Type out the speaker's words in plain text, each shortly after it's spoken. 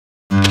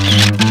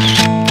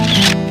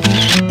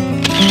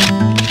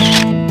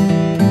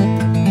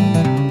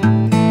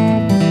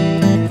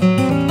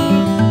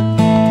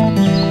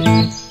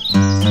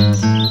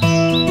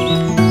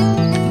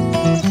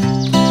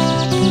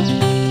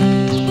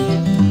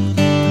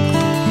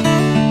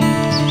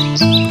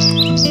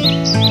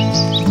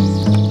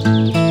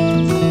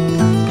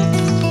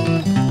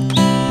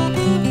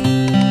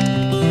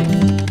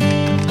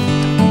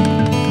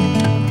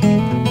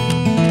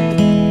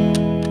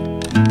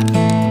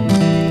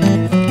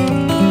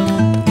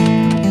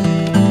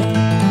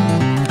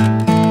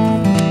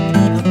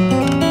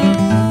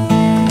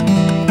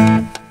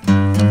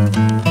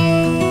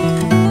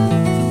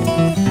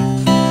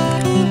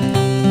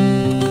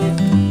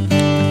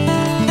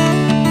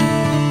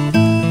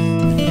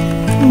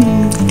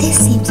This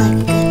seems like a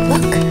good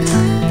book.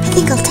 I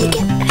think I'll take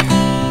it.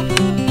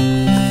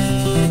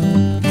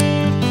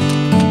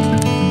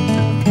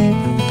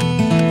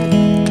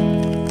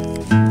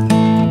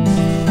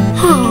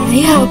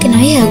 Hi, how can I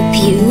help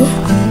you?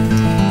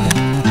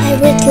 I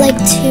would like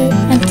to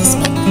rent this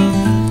book.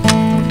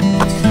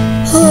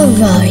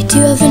 Alright, do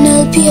you have an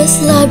LPS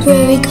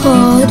Library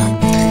card?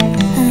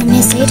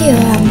 Yes, I do.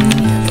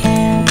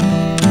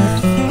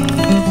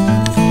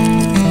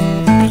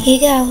 Here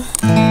you go.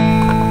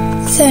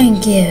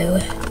 Thank you.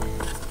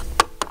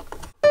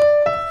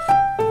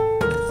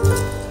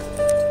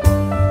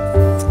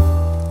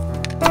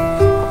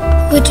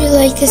 Would you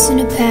like this in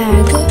a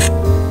bag?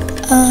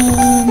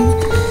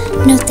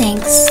 No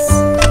thanks.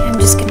 I'm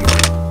just gonna...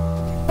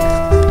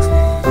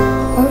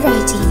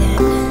 Alrighty then.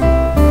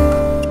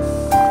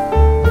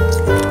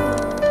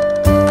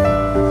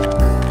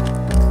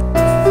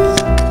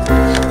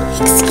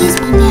 Excuse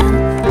me, ma'am.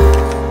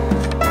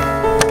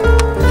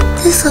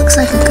 This looks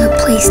like a good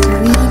place to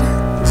read.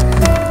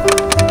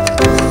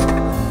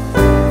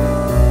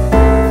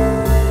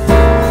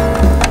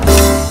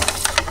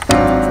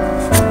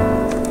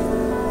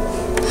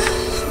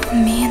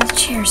 Man, the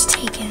chair's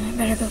taken. I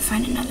better go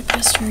find another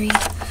place to read.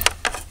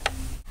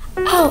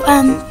 Oh,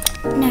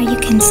 no, you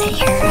can sit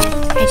here.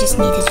 I just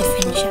needed to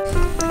finish up.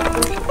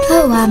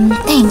 Oh,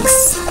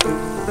 thanks.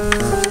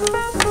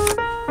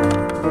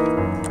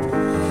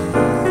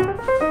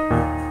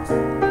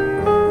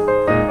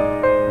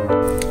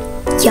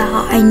 Yeah,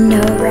 I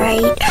know,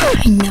 right?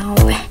 I know.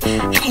 I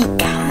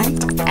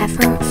can't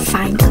ever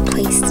find a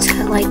place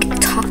to, like,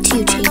 talk to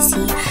you,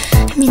 Tracy.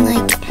 I mean,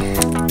 like,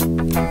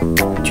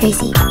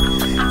 Tracy.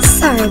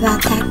 Sorry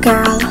about that,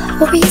 girl.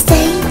 What were you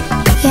saying?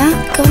 Yeah?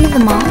 Going to the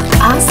mall?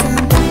 Awesome.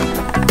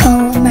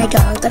 Oh my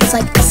god, that's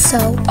like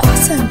so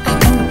awesome. I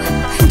know.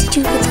 When did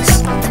you get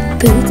this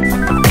booth?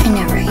 I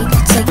know, right?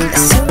 It's like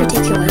so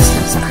ridiculous,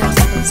 those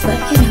prices, but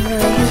you know,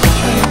 really, who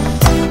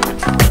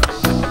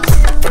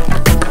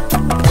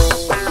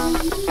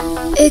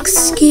cares?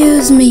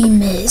 Excuse me,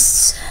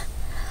 miss.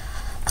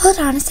 Hold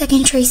on a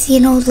second, Tracy.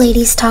 An old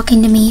lady's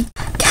talking to me.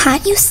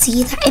 Can't you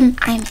see that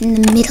I'm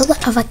in the middle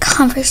of a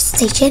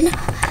conversation?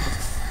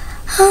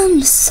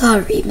 I'm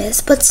sorry,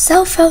 miss, but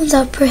cell phones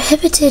are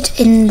prohibited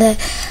in the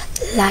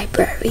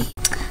library.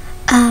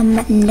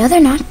 No they're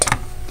not.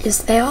 Yes,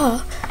 they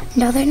are.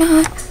 No, they're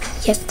not.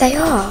 Yes, they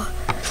are.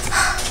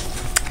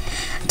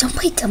 Don't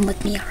play dumb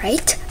with me,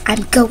 alright?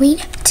 I'm going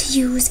to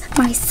use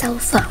my cell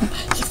phone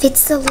if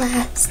it's the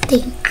last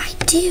thing I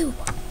do.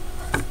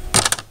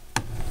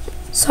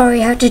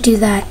 Sorry, I had to do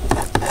that.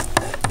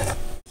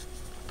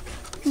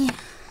 Yeah.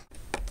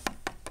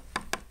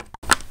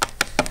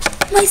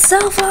 My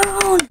cell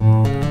phone!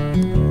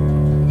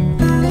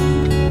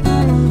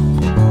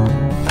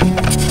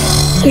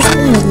 There's a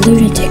lot of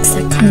lunatics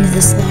that come to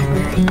this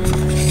library.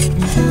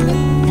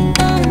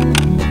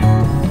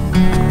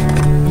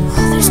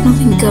 Oh, there's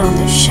nothing good on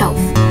this shelf.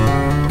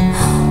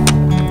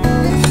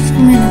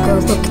 I'm gonna go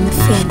look in the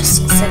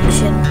fantasy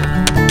section.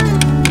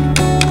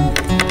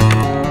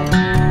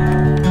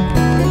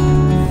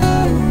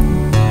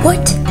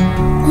 What?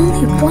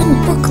 Only one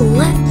book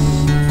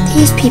left?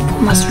 These people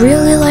must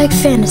really like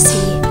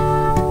fantasy.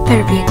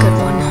 Better be a good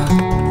one.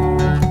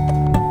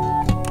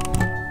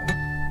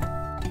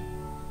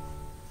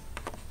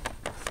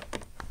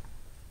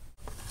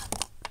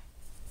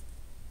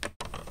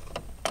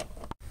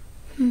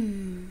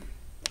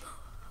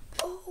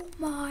 Oh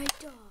my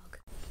dog.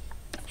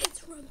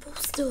 It's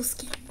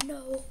Rumpelstiltskin.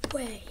 No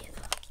way.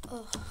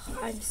 Oh,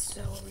 I'm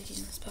so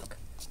reading this book.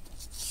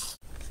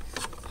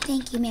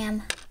 Thank you,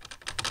 ma'am.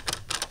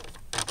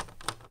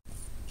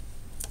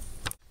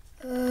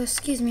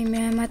 Excuse me,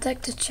 ma'am. I'd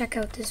like to check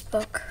out this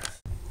book.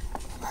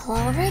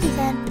 Well, alrighty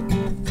then.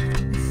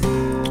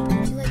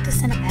 Would you like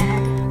this in a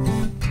bag?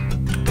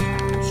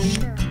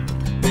 Sure.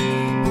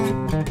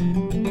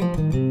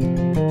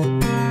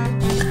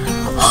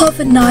 Have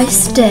a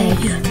nice day.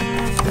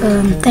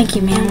 Thank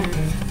you, ma'am.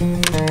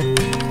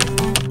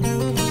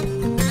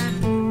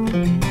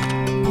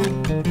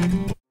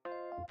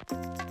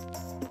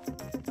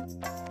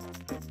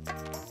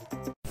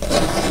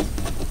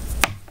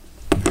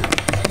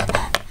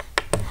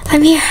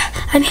 I'm here.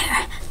 I'm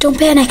here. Don't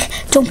panic.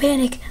 Don't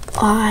panic.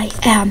 I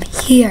am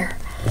here.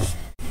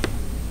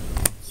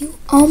 You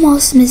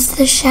almost missed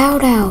the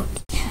shout out.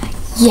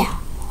 Yeah,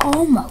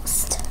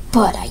 almost.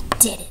 But I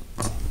didn't.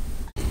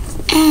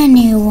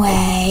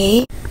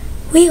 Anyway,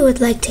 we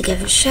would like to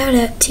give a shout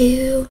out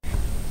to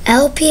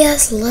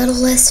LPS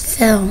Littlest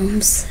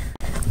Films.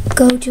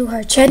 Go to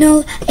our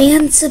channel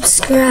and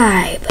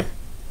subscribe.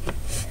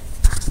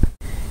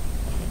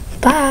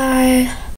 Bye.